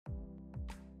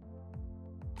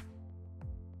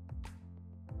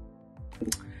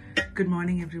Good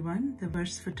morning, everyone. The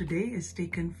verse for today is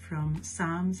taken from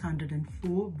Psalms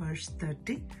 104, verse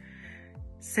 30.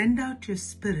 Send out your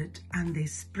spirit and they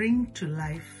spring to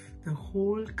life, the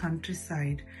whole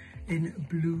countryside in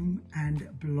bloom and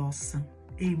blossom.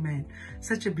 Amen.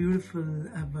 Such a beautiful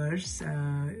verse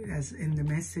as in the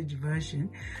Message version,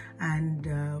 and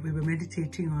we were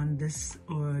meditating on this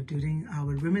during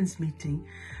our women's meeting,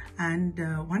 and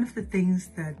one of the things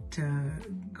that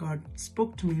God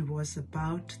spoke to me was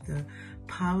about the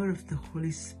power of the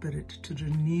Holy Spirit to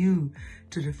renew,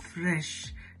 to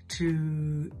refresh,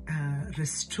 to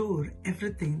restore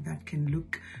everything that can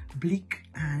look bleak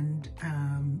and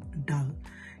dull.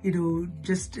 You know,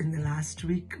 just in the last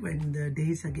week when the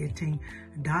days are getting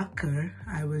darker,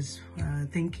 I was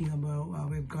thinking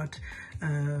about we've got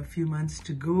a few months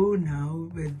to go now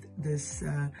with this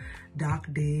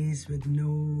dark days with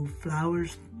no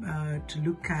flowers to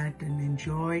look at and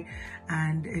enjoy,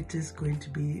 and it is going to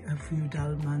be a few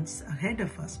dull months ahead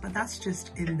of us. But that's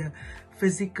just in the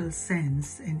physical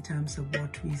sense, in terms of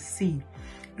what we see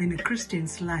in a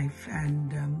Christian's life.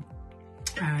 And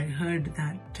I heard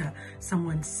that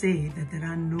someone say that there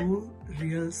are no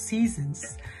real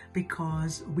seasons,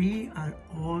 because we are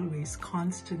always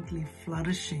constantly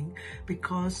flourishing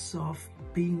because of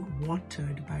being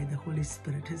watered by the Holy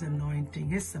Spirit, His anointing,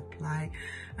 His supply,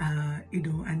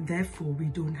 and therefore we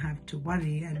don't have to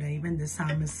worry. And even the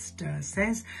psalmist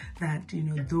says that,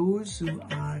 those who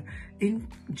are in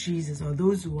Jesus, or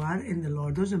those who are in the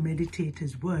Lord, those who meditate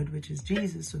His word, which is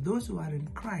Jesus, so those who are in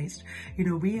Christ,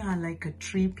 we are like a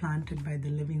tree planted by the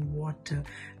living water,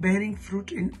 bearing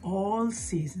fruit in all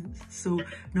seasons. So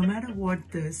no matter what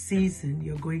the season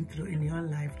you're going through in your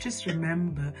life, just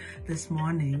remember this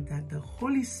morning that the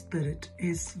Holy Spirit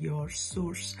is your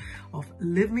source of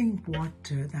living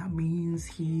water. That means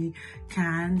He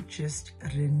can just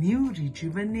renew,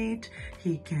 rejuvenate,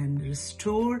 He can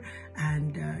restore,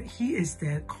 and He is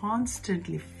there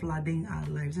constantly flooding our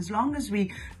lives. As long as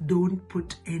we don't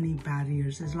put any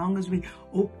barriers, as long as we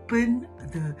open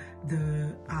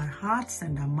our hearts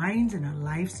and our minds and our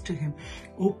lives to Him,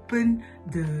 open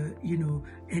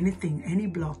any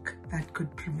block that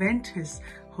could prevent His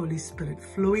Holy Spirit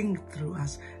flowing through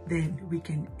us, then we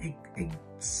can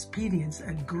experience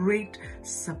a great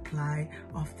supply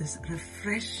of this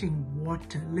refreshing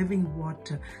water, living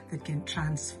water that can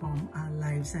transform our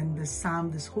lives. And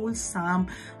this whole Psalm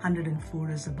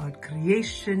 104 is about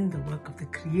creation, the work of the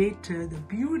Creator, the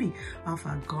beauty of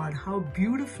our God, how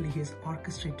beautifully He has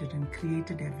orchestrated and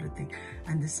created everything.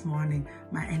 And this morning,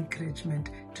 my encouragement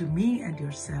to me and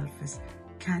yourself is,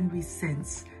 can we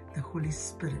sense the Holy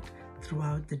Spirit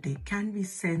throughout the day? Can we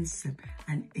sense Him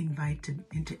and invite Him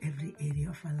into every area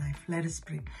of our life? Let us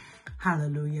pray.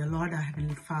 Hallelujah. Lord, our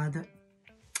Heavenly Father,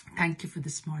 thank you for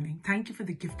this morning. Thank you for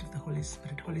the gift of the Holy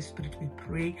Spirit. Holy Spirit, we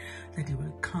pray that You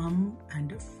will come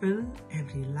and fill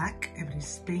every lack, every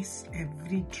space,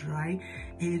 every dry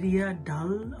area,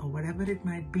 dull or whatever it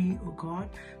might be, oh God.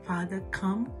 Father,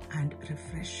 come and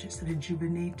refresh us,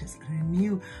 rejuvenate us,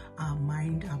 renew our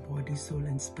mind, our body, soul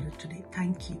and spirit today.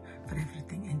 Thank You for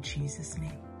everything. In Jesus'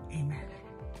 name, amen.